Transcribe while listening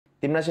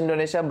Timnas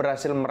Indonesia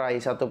berhasil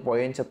meraih 1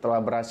 poin setelah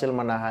berhasil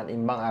menahan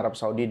imbang Arab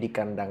Saudi di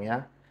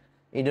kandangnya.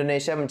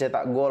 Indonesia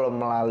mencetak gol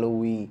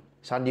melalui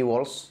Sandy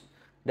Walsh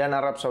dan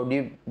Arab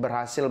Saudi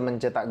berhasil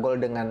mencetak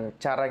gol dengan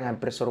cara yang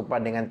hampir serupa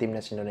dengan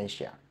Timnas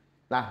Indonesia.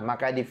 Nah,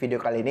 maka di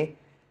video kali ini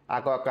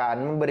aku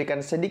akan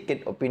memberikan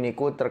sedikit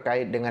opiniku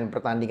terkait dengan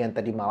pertandingan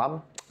tadi malam.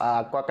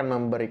 Aku akan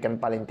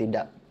memberikan paling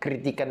tidak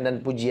kritikan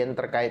dan pujian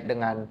terkait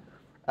dengan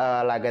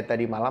laga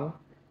tadi malam.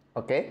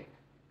 Oke.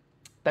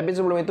 Tapi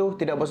sebelum itu,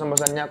 tidak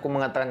bosan-bosannya aku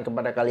mengatakan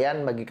kepada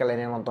kalian, bagi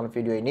kalian yang nonton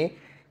video ini,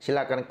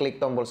 silahkan klik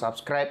tombol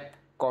subscribe,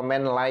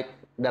 komen, like,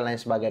 dan lain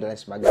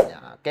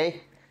sebagainya.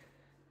 Oke?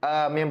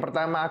 Yang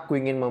pertama, aku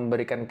ingin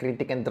memberikan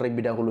kritikan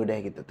terlebih dahulu deh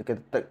gitu.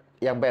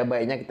 Yang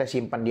baik-baiknya kita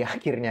simpan di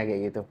akhirnya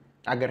kayak gitu.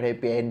 Agar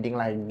happy ending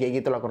lah,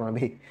 kayak gitu lah kurang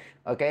lebih.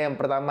 Oke, yang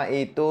pertama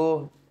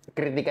itu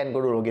kritikanku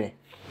dulu gini.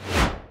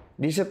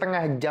 Di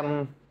setengah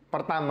jam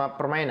pertama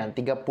permainan,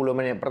 30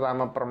 menit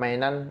pertama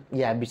permainan,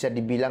 ya bisa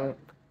dibilang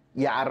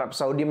ya Arab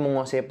Saudi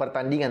menguasai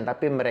pertandingan,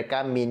 tapi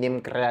mereka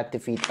minim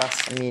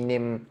kreativitas,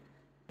 minim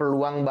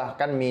peluang,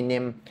 bahkan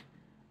minim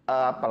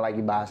apalagi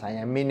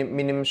bahasanya,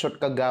 minim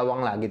shot ke gawang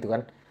lah gitu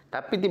kan.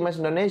 Tapi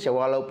Timnas Indonesia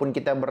walaupun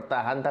kita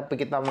bertahan,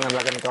 tapi kita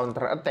mengandalkan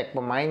counter attack,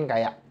 pemain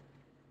kayak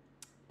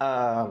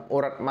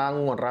Urat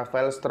Mangun,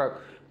 Rafael Struijk,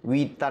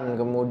 Witan,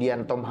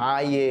 kemudian Tom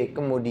Haye,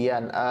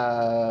 kemudian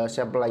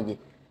siapa lagi,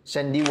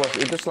 Sandy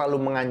Walsh itu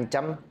selalu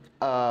mengancam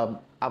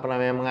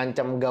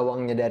mengancam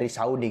gawangnya dari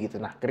Saudi gitu.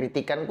 Nah,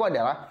 kritikanku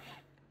adalah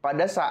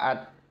pada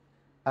saat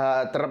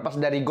terlepas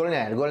dari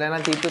golnya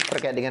nanti itu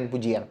terkait dengan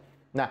Pujian.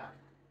 Nah,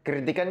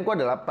 kritikanku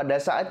adalah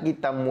pada saat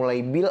kita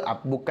mulai build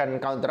up,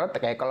 bukan counter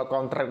attack ya. Kalau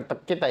counter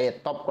attack kita ya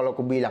top, kalau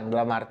aku bilang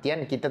dalam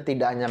artian kita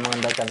tidak hanya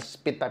mengandalkan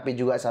speed tapi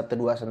juga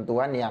 1-2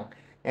 sentuhan yang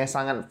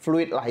sangat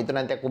fluid lah, itu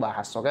nanti aku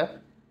bahas, oke?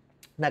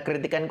 Nah,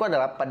 kritikanku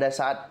adalah pada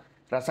saat,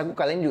 rasaku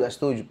kalian juga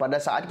setuju, pada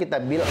saat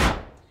kita build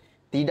up,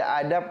 tidak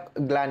ada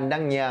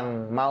gelandang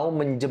yang mau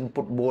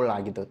menjemput bola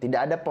gitu.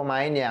 Tidak ada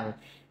pemain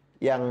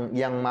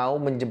yang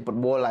mau menjemput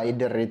bola,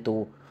 either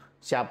itu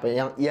siapa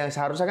yang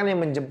seharusnya kan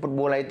yang menjemput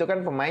bola itu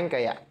kan pemain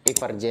kayak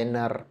Ivar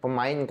Jenner,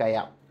 pemain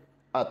kayak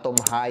Tom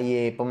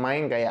Haye,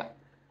 pemain kayak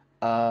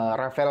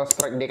Rafael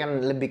Struijk, dia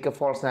kan lebih ke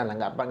false lah,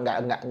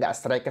 nggak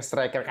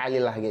striker kali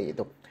lah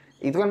gitu.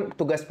 Itu kan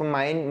tugas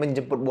pemain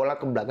menjemput bola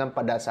ke belakang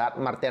pada saat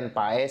Martin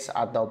Paes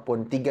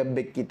ataupun 3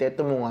 back kita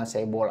itu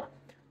menguasai bola.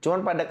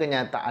 Cuman pada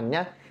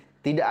kenyataannya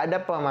tidak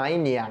ada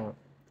pemain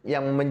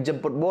yang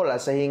menjemput bola,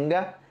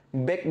 sehingga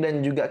back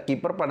dan juga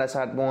kiper pada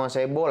saat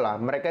menguasai bola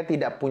mereka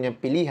tidak punya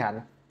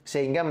pilihan,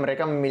 sehingga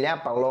mereka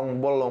memilih apa? Long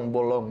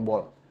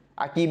ball.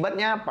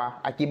 Akibatnya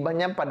apa?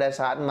 Akibatnya pada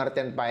saat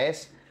Martin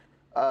Paes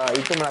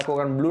itu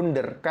melakukan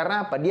blunder.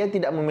 Karena apa? Dia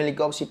tidak memiliki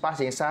opsi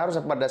passing.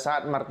 Seharusnya pada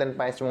saat Martin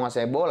Paes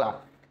menguasai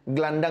bola,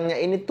 gelandangnya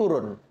ini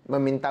turun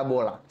meminta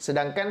bola.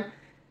 Sedangkan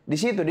di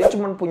situ dia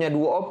cuma punya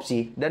 2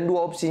 opsi, dan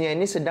 2 opsinya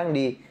ini sedang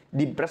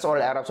di-press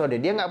oleh Arab Saudi.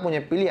 Dia nggak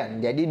punya pilihan.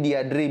 Jadi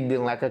dia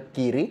dribbling lah ke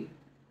kiri,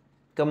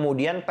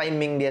 kemudian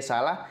timing dia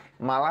salah,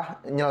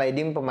 malah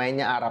nyeliding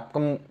pemainnya Arab.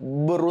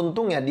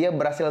 Beruntungnya dia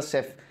berhasil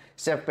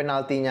save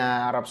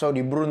penaltinya Arab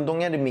Saudi.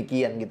 Beruntungnya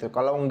demikian gitu.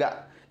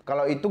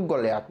 Kalau itu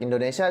gol ya,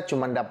 Indonesia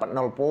cuma dapat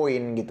 0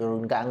 poin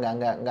gitu.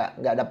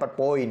 Nggak dapat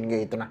poin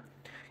gitu. Nah,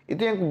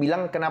 itu yang aku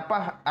bilang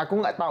kenapa aku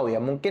nggak tahu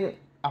ya.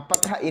 Mungkin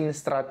apakah ini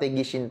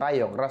strategi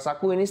Sintayong?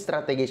 Rasaku ini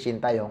strategi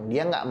Sintayong.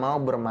 Dia nggak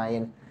mau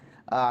bermain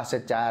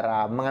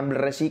secara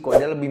mengambil resiko.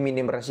 Dia lebih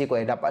minim resiko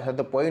ya. Dapat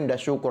 1 poin udah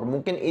syukur.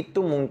 Mungkin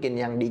itu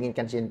yang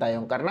diinginkan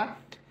Sintayong. Karena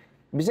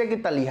bisa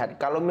kita lihat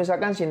kalau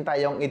misalkan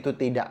Sintayong itu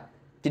tidak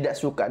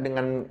suka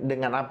dengan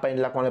apa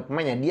yang dilakukan oleh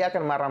pemainnya, dia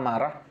akan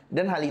marah-marah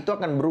dan hal itu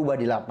akan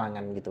berubah di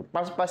lapangan gitu.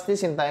 Pasti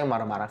Sintayong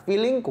marah-marah.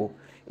 Feelingku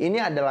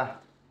ini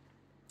adalah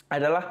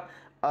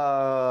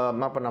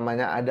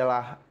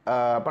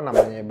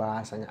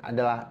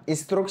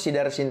instruksi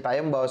dari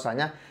Sintayong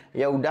bahwasanya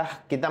ya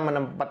udah, kita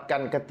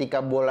menempatkan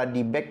ketika bola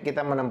di back, kita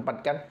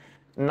menempatkan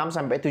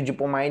 6-7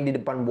 pemain di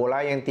depan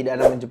bola yang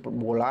tidak ada menjemput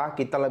bola.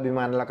 Kita lebih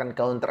mengandalkan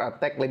counter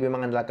attack, lebih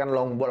mengandalkan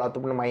long ball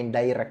ataupun main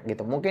direct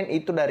gitu. Mungkin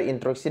itu dari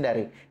instruksi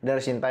dari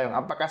Sintayong.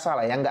 Apakah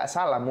salah? Ya nggak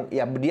salah.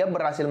 Ya dia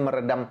berhasil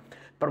meredam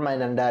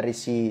permainan dari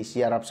si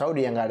Arab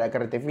Saudi yang nggak ada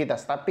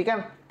kreativitas. Tapi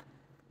kan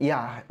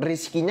ya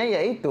resikonya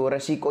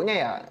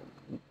ya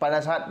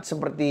pada saat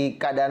seperti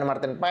keadaan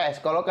Martin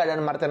Paes. Kalau keadaan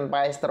Martin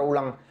Paes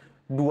terulang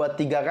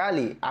 2-3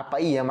 kali, apa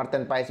iya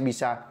Martin Paes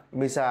bisa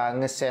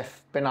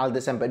nge-save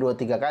penalti sampai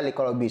 2-3 kali?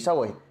 Kalau bisa,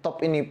 woi,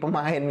 top ini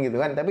pemain gitu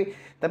kan. Tapi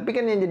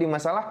kan yang jadi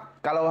masalah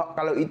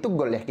kalau itu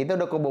gol ya, kita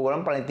udah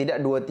kebobolan paling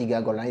tidak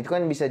 2-3 gol. Nah, itu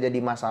kan bisa jadi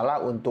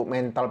masalah untuk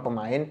mental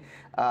pemain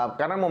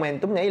karena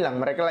momentumnya hilang.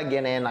 Mereka lagi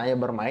enak-enaknya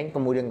bermain,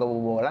 kemudian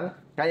kebobolan,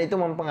 kan itu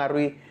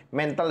mempengaruhi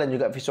mental dan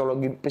juga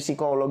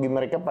psikologi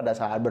mereka pada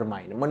saat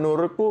bermain.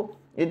 Menurutku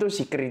itu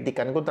sih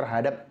kritikanku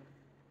terhadap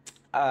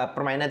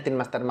permainan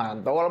timnas tadi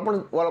malam.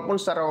 Walaupun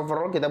secara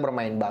overall kita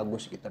bermain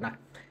bagus gitu. Nah,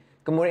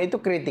 kemudian itu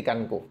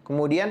kritikanku.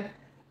 Kemudian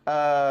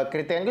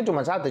kritikanku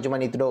cuma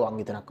itu doang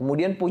gitu. Nah,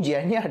 kemudian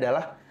pujiannya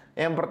adalah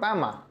yang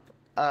pertama,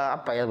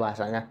 apa ya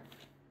bahasanya?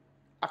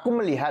 Aku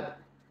melihat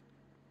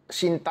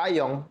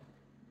Sintayong,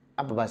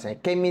 apa bahasanya,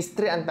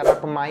 chemistry antara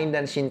pemain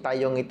dan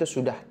Sintayong itu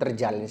sudah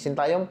terjalin.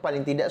 Sintayong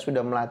paling tidak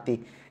sudah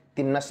melatih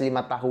timnas 5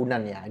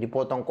 tahunan ya,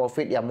 dipotong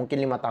COVID ya mungkin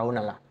 5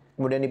 tahunan lah,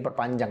 kemudian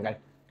diperpanjang kan.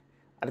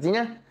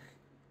 Artinya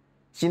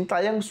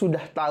Sintayong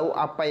sudah tahu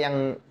apa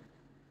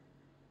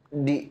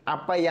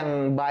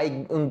yang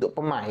baik untuk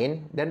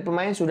pemain, dan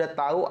pemain sudah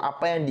tahu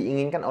apa yang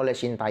diinginkan oleh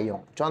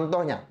Sintayong.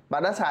 Contohnya,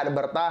 pada saat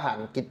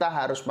bertahan kita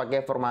harus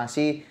pakai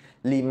formasi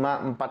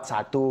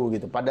 5-4-1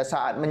 gitu. Pada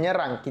saat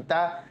menyerang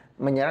kita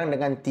menyerang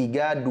dengan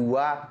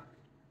 3-2-4-1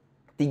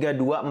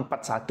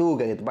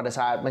 kayak gitu pada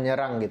saat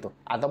menyerang gitu.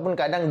 Ataupun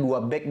kadang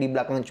 2 back di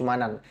belakang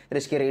cumanan.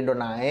 Rizky Ridho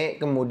naik,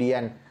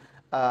 kemudian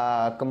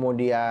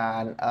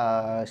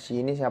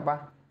si ini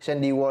siapa?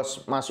 Sandy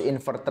Walsh masuk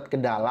inverted ke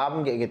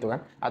dalam kayak gitu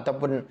kan,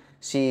 ataupun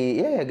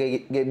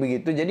kayak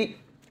begitu. Jadi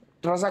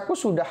rasaku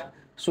sudah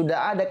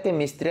ada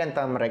chemistry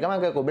antara mereka,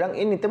 maka aku bilang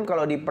ini tim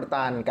kalau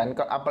dipertahankan,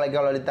 apalagi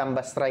kalau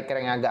ditambah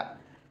striker yang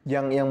agak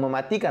yang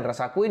mematikan,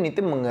 rasaku ini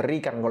tim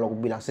mengerikan kalau aku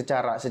bilang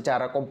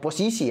secara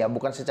komposisi ya,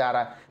 bukan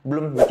secara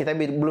kita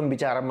belum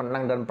bicara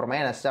menang dan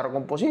permainan, secara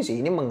komposisi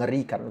ini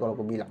mengerikan kalau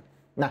aku bilang.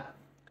 Nah,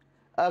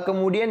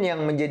 kemudian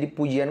yang menjadi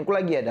pujianku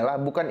lagi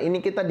adalah bukan ini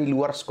kita di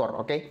luar skor,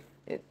 oke?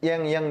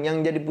 Yang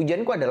jadi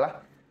pujianku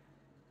adalah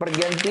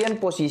pergantian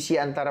posisi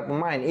antara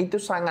pemain itu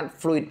sangat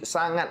fluid,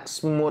 sangat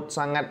smooth,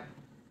 sangat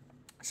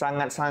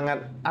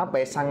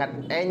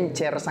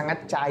encer,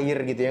 sangat cair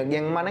gitu ya.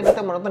 Yang mana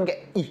kita menonton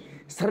kayak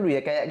seru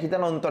ya, kayak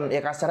kita nonton ya,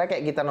 kasarnya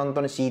kayak kita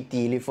nonton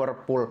City,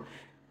 Liverpool.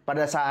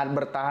 Pada saat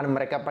bertahan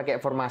mereka pakai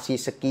formasi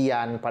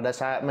sekian, pada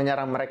saat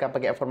menyerang mereka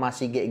pakai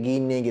formasi kayak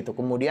gini gitu.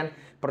 Kemudian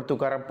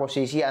pertukaran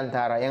posisi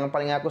antara, yang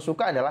paling aku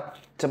suka adalah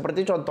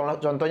seperti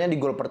contohnya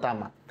di gol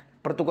pertama.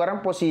 Pertukaran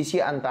posisi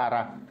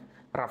antara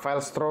Rafael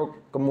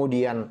Stroke,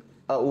 kemudian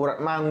Urat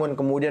Mangun,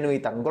 kemudian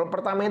Witan. Gol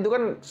pertama itu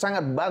kan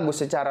sangat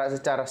bagus secara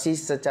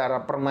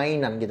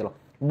permainan gitu loh.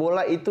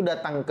 Bola itu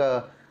datang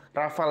ke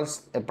Rafael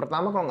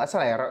pertama kalau nggak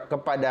salah ya,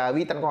 kepada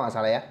Witan kalau nggak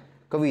salah ya.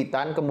 Ke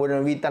Witan, kemudian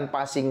Witan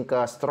passing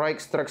ke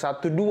Stroke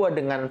 1-2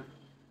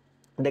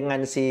 dengan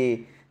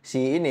si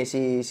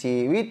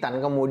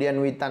Witan,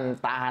 kemudian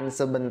Witan tahan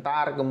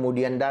sebentar,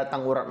 kemudian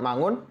datang Urat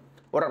Mangun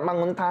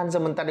tahan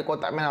sebentar di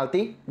kotak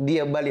penalti,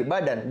 dia balik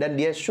badan dan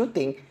dia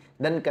shooting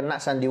dan kena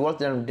Sandy Walsh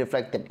dan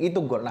deflected.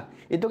 Itu gol. Nah,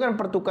 itu kan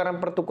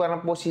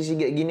pertukaran posisi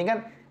kayak gini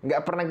kan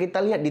nggak pernah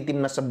kita lihat di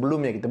timnas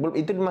sebelumnya gitu.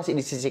 Itu masih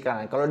di sisi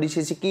kanan. Kalau di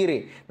sisi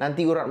kiri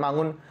nanti Urat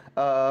Mangun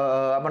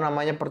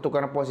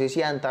pertukaran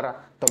posisi antara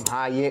Tom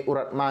Haye,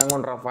 Urat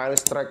Mangun, Rafael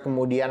Strike,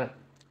 kemudian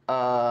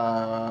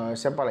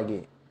siapa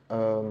lagi?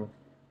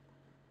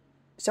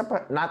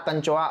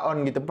 Nathan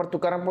Choaon gitu.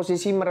 Pertukaran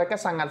posisi mereka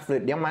sangat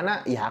fluid, yang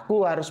mana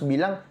aku harus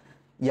bilang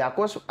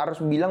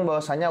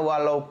bahwasanya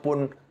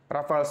walaupun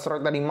Rafael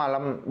Stroke tadi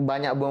malam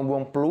banyak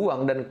buang-buang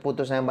peluang dan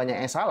keputusannya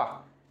banyak yang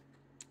salah,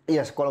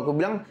 kalau aku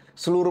bilang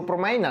seluruh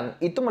permainan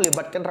itu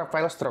melibatkan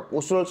Rafael Stroke.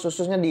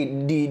 Khususnya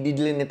di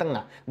lini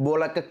tengah.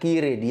 Bola ke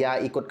kiri, dia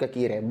ikut ke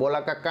kiri. Bola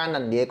ke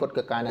kanan, dia ikut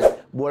ke kanan.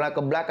 Bola ke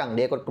belakang,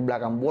 dia ikut ke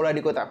belakang. Bola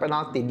di kotak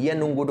penalti, dia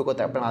nunggu di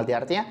kotak penalti.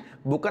 Artinya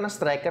bukan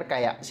striker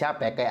kayak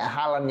siapa ya, kayak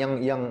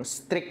Haaland yang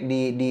strict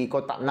di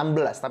kotak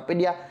 16, tapi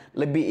dia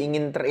lebih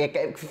ingin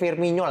kayak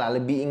Firmino lah,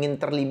 lebih ingin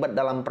terlibat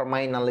dalam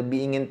permainan,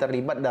 lebih ingin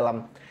terlibat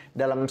dalam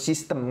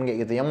sistem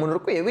kayak gitu. Yang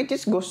menurutku ya which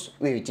is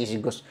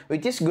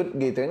good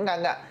gitu.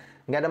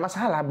 Nggak ada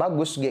masalah,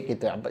 bagus kayak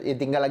gitu. Ya,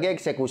 tinggal lagi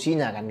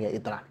eksekusinya kan kayak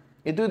itulah.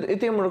 Itu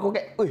yang menurutku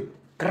kayak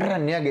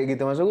keren ya kayak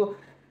gitu. Maksudku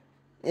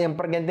yang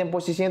pergantian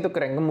posisinya itu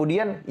keren.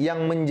 Kemudian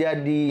yang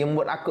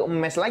buat aku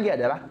emes lagi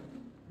adalah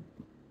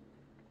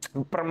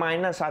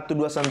permainan 1-2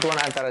 sentuhan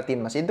antara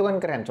timnas. Itu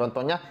kan keren.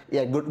 Contohnya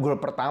ya gol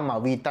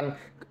pertama Witan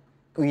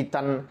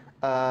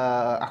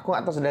aku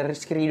nggak tahu dari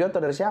Rizky Ridho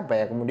atau dari siapa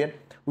ya. Kemudian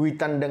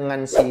Witan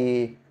dengan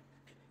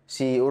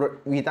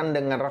Witan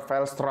dengan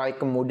Rafael Strike,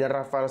 kemudian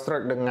Rafael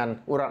Strike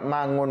dengan Urat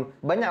Mangun.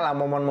 Banyaklah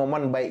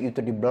momen-momen baik itu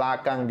di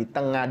belakang, di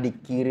tengah, di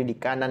kiri, di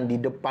kanan, di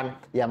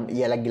depan. Ya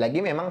lagi-lagi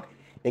memang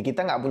ya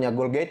kita nggak punya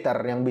goal getter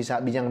yang bisa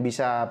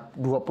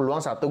 2 peluang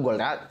 1 gol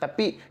ya.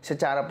 Tapi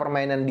secara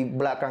permainan di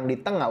belakang, di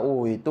tengah,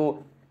 itu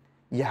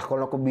ya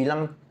kalau aku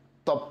bilang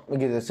top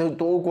gitu.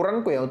 Untuk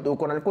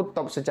ukuranku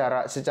top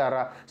secara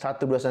 1-2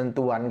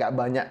 sentuhan,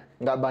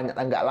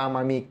 nggak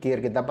lama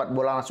mikir, kita dapat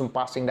bola langsung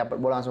passing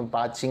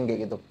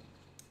kayak gitu.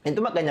 Itu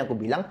makanya aku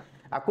bilang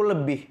aku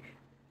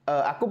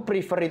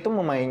prefer itu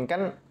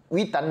memainkan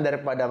Witan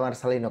daripada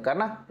Marcelino,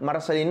 karena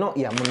Marcelino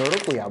ya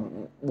menurutku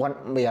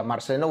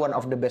Marcelino one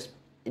of the best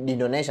di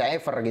Indonesia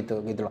ever gitu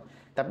loh.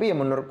 Tapi ya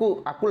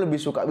menurutku aku lebih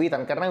suka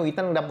Witan karena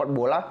Witan dapat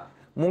bola,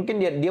 mungkin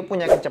dia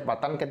punya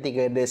kecepatan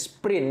ketika dia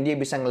sprint, dia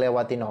bisa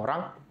ngelewatin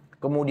orang.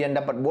 Kemudian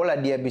dapat bola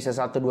dia bisa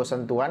 1-2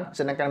 sentuhan.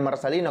 Sedangkan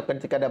Marcelino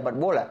ketika dapat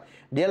bola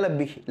dia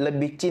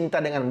lebih cinta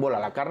dengan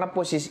bola lah, karena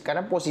posisi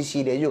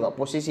dia juga.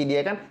 Posisi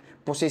dia kan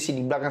posisi di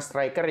belakang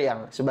striker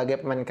yang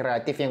sebagai pemain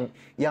kreatif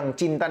yang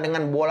cinta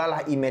dengan bola lah,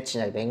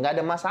 image-nya gitu. Nggak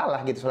ada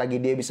masalah gitu selagi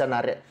dia bisa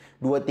narik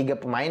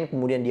 2-3 pemain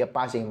kemudian dia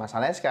passing.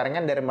 Masalahnya sekarang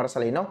kan dari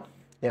Marcelino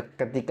ya,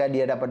 ketika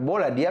dia dapat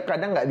bola dia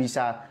kadang nggak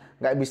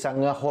nggak bisa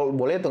nge-hold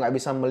bola itu, nggak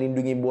bisa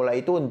melindungi bola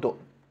itu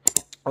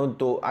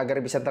untuk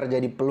agar bisa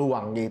terjadi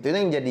peluang gitu. Itu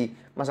yang jadi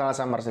masalah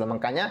sama Marcelo.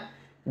 Makanya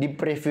di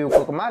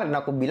previewku kemarin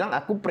aku bilang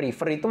aku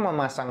prefer itu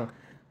memasang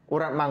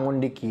Urat Mangun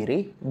di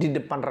kiri, di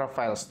depan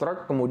Rafael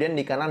Struijk, kemudian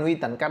di kanan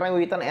Witan. Karena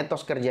Witan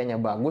etos kerjanya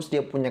bagus,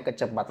 dia punya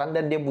kecepatan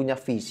dan dia punya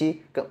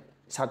visi,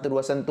 satu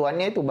dua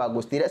sentuhannya itu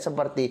bagus. Tidak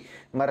seperti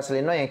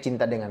Marcelino yang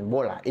cinta dengan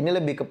bola. Ini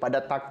lebih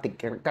kepada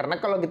taktik. Karena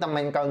kalau kita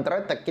main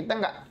counter attack, kita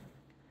nggak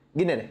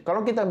gini deh,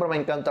 kalau kita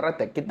bermain counter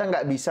attack, kita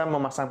nggak bisa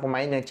memasang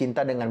pemain yang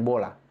cinta dengan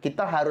bola.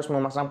 Kita harus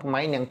memasang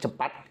pemain yang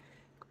cepat,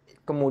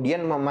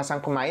 kemudian memasang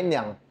pemain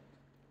yang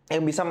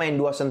bisa main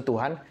dua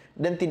sentuhan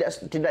dan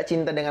tidak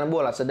cinta dengan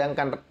bola.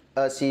 Sedangkan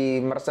si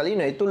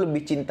Marcelino itu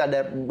lebih cinta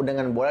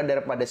dengan bola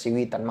daripada si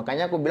Witan.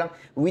 Makanya aku bilang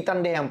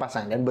Witan deh yang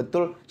pasang, dan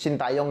betul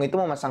Sintayong itu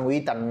memasang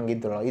Witan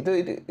gitu loh.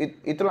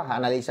 Itulah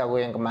analisa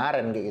aku yang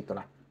kemarin kayak gitu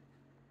lah.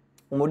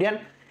 Kemudian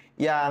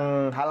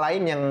yang hal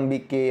lain yang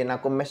bikin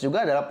aku mes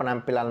juga adalah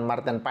penampilan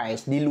Martin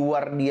Paes. Di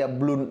luar dia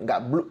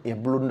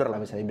blunder lah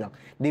bisa dibilang.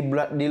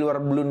 Di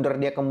luar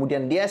blunder dia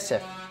kemudian dia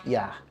save.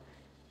 Ya,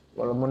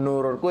 kalau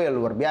menurutku ya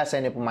luar biasa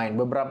ini pemain.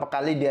 Beberapa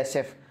kali dia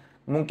save.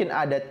 Mungkin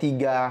ada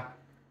tiga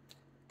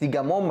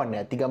momen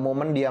ya. 3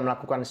 momen dia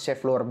melakukan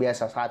save luar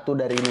biasa. Satu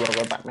dari luar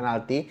kotak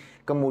penalti.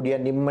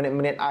 Kemudian di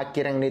menit-menit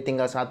akhir yang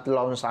ditinggal 1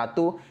 lawan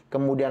 1.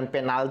 Kemudian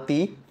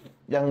penalti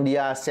yang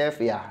dia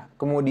save ya.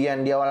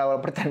 Kemudian di awal-awal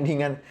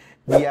pertandingan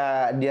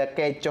dia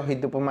kecoh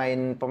itu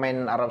pemain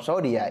Arab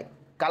Saudi ya.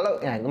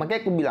 Makanya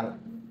aku bilang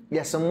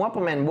ya semua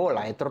pemain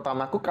bola ya,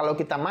 terutama aku kalau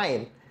kita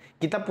main,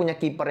 kita punya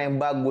kiper yang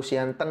bagus,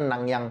 yang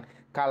tenang, yang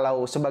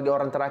kalau sebagai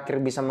orang terakhir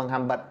bisa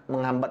menghambat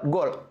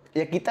gol,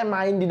 ya kita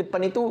main di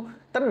depan itu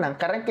tenang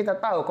karena kita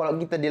tahu kalau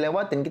kita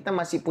dilewatin kita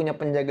masih punya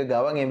penjaga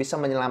gawang yang bisa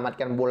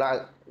menyelamatkan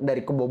bola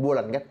dari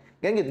kebobolan kan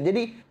gitu.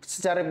 Jadi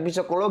secara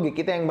psikologi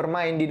kita yang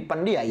bermain di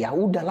depan dia, ya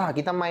udahlah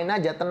kita main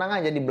aja, tenang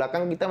aja, di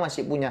belakang kita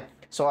masih punya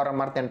seorang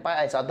Martin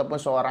Paes ataupun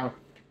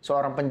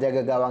seorang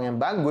penjaga gawang yang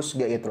bagus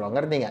gitu loh,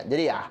 ngerti nggak?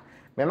 Jadi ya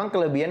memang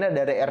kelebihannya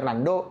dari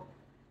Hernando,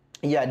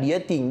 ya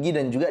dia tinggi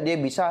dan juga dia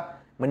bisa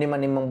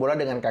menimang bola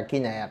dengan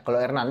kakinya ya. Kalau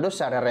Hernando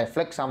secara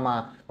refleks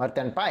sama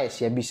Martin Paes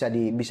ya bisa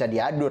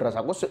diadu,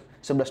 rasaku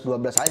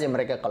 11-12 aja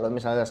mereka kalau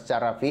misalnya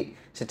secara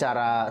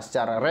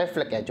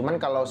refleks ya. Cuman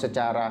kalau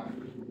secara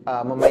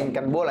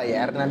memainkan bola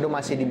ya Hernando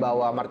masih di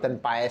bawah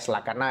Martin Paes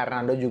lah, karena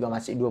Hernando juga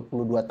masih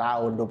 22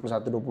 tahun,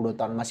 21-22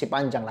 tahun, masih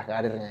panjang lah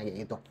karirnya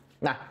gitu.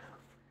 Nah,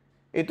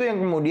 itu yang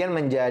kemudian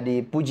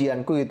menjadi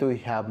pujianku gitu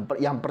ya.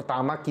 Yang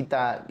pertama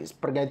kita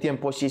pergantian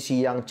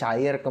posisi yang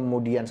cair,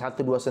 kemudian 1-2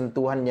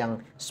 sentuhan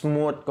yang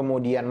smooth,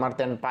 kemudian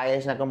Martin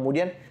Paes. Nah,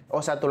 kemudian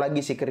satu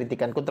lagi sih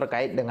kritikanku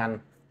terkait dengan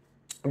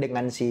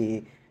si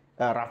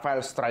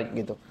Rafael Struijk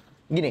gitu.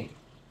 Gini,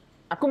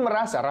 aku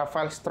merasa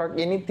Rafael Struijk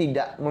ini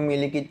tidak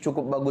memiliki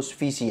cukup bagus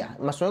visi ya.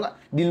 Maksudnya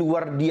di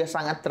luar dia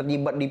sangat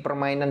terlibat di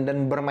permainan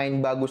dan bermain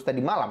bagus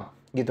tadi malam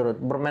gitu.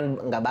 Bermain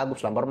nggak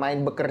bagus lah,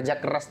 bermain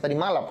bekerja keras tadi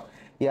malam.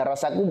 Ya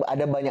rasaku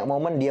ada banyak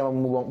momen dia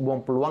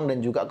membuang peluang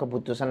dan juga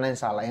keputusan yang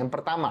salah. Yang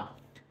pertama,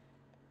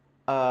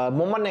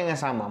 momen yang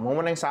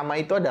sama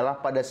itu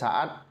adalah pada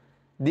saat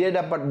dia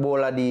dapat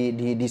bola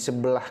di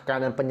sebelah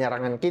kanan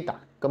penyerangan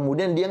kita.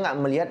 Kemudian dia nggak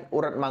melihat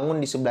Urat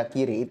Mangun di sebelah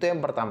kiri. Itu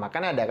yang pertama.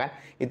 Kan ada kan?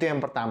 Itu yang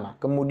pertama.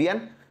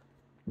 Kemudian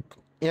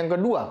yang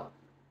kedua,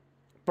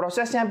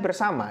 prosesnya hampir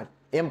sama.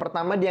 Yang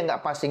pertama dia nggak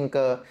passing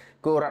ke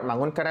Urat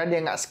Mangun karena dia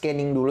nggak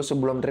scanning dulu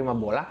sebelum terima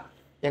bola.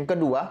 Yang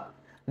kedua,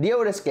 dia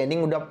udah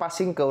scanning, udah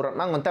passing ke Urat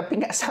Mangun, tapi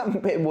nggak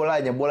sampai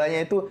bolanya. Bolanya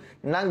itu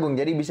nanggung,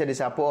 jadi bisa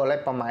disapu oleh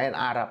pemain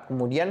Arab.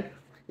 Kemudian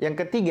yang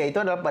ketiga itu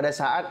adalah pada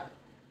saat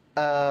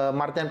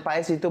Martin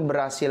Paes itu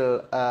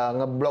berhasil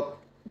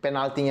ngeblok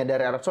penaltinya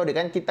dari Arab Saudi.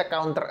 Kan kita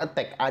counter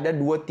attack, ada 2,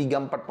 3,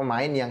 4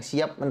 pemain yang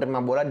siap menerima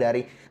bola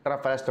dari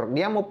Rafael Struijk.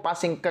 Dia mau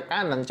passing ke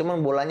kanan,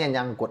 cuman bolanya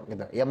nyangkut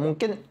gitu. Ya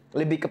mungkin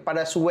lebih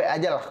kepada suwe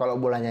aja lah kalau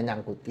bolanya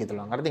nyangkut gitu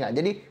loh, ngerti nggak?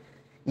 Jadi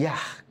ya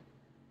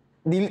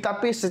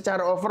tapi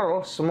secara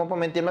overall semua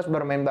pemain timnas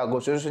bermain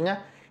bagus.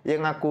 Khususnya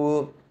yang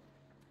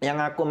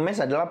aku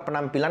mes adalah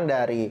penampilan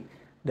dari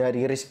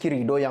Rizky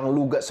Ridho yang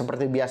lugas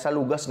seperti biasa,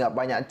 lugas, nggak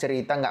banyak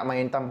cerita, nggak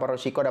main tanpa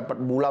resiko, dapat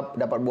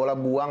bola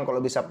buang,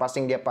 kalau bisa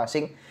passing dia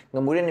passing.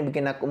 Kemudian yang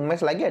bikin aku mes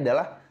lagi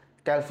adalah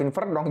Kelvin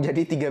Verdonk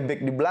jadi 3 back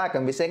di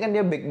belakang. Biasanya kan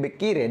dia back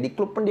kiri, di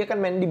klub pun dia kan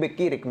main di back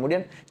kiri.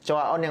 Kemudian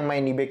Choaon yang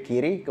main di back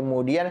kiri,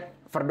 kemudian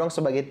Verdonk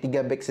sebagai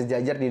 3 back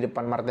sejajar di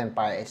depan Martin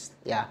Paes.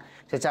 Ya,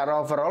 secara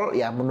overall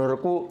ya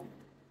menurutku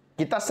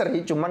kita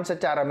seri, cuman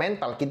secara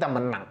mental kita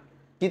menang.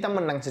 Kita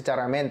menang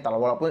secara mental,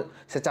 walaupun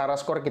secara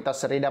skor kita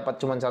seri dapat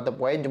cuma 1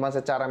 poin, cuma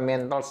secara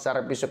mental, secara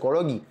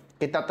psikologi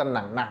kita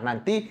tenang. Nah,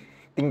 nanti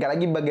tinggal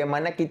lagi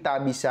bagaimana kita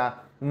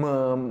bisa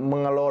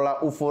mengelola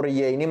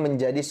euforia ini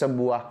menjadi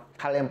sebuah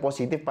hal yang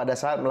positif pada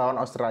saat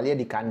melawan Australia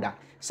di kandang.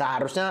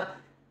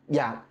 Seharusnya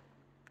ya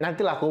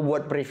nantilah aku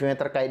buat previewnya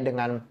terkait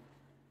dengan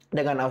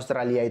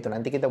Australia itu.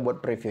 Nanti kita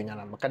buat previewnya.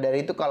 Maka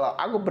dari itu kalau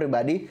aku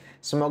pribadi,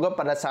 semoga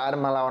pada saat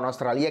melawan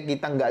Australia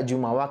kita nggak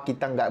jumawa,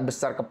 kita nggak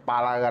besar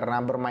kepala karena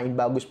bermain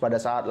bagus pada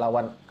saat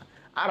lawan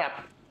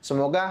Arab.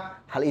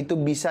 Semoga hal itu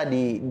bisa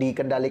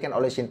dikendalikan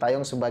oleh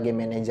Sintayong sebagai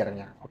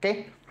manajernya.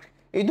 Oke?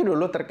 Itu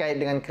dulu terkait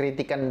dengan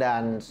kritikan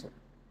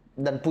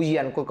dan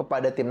pujianku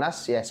kepada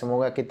timnas. Ya,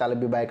 semoga kita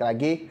lebih baik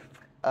lagi.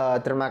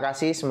 Terima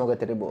kasih, semoga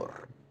terhibur.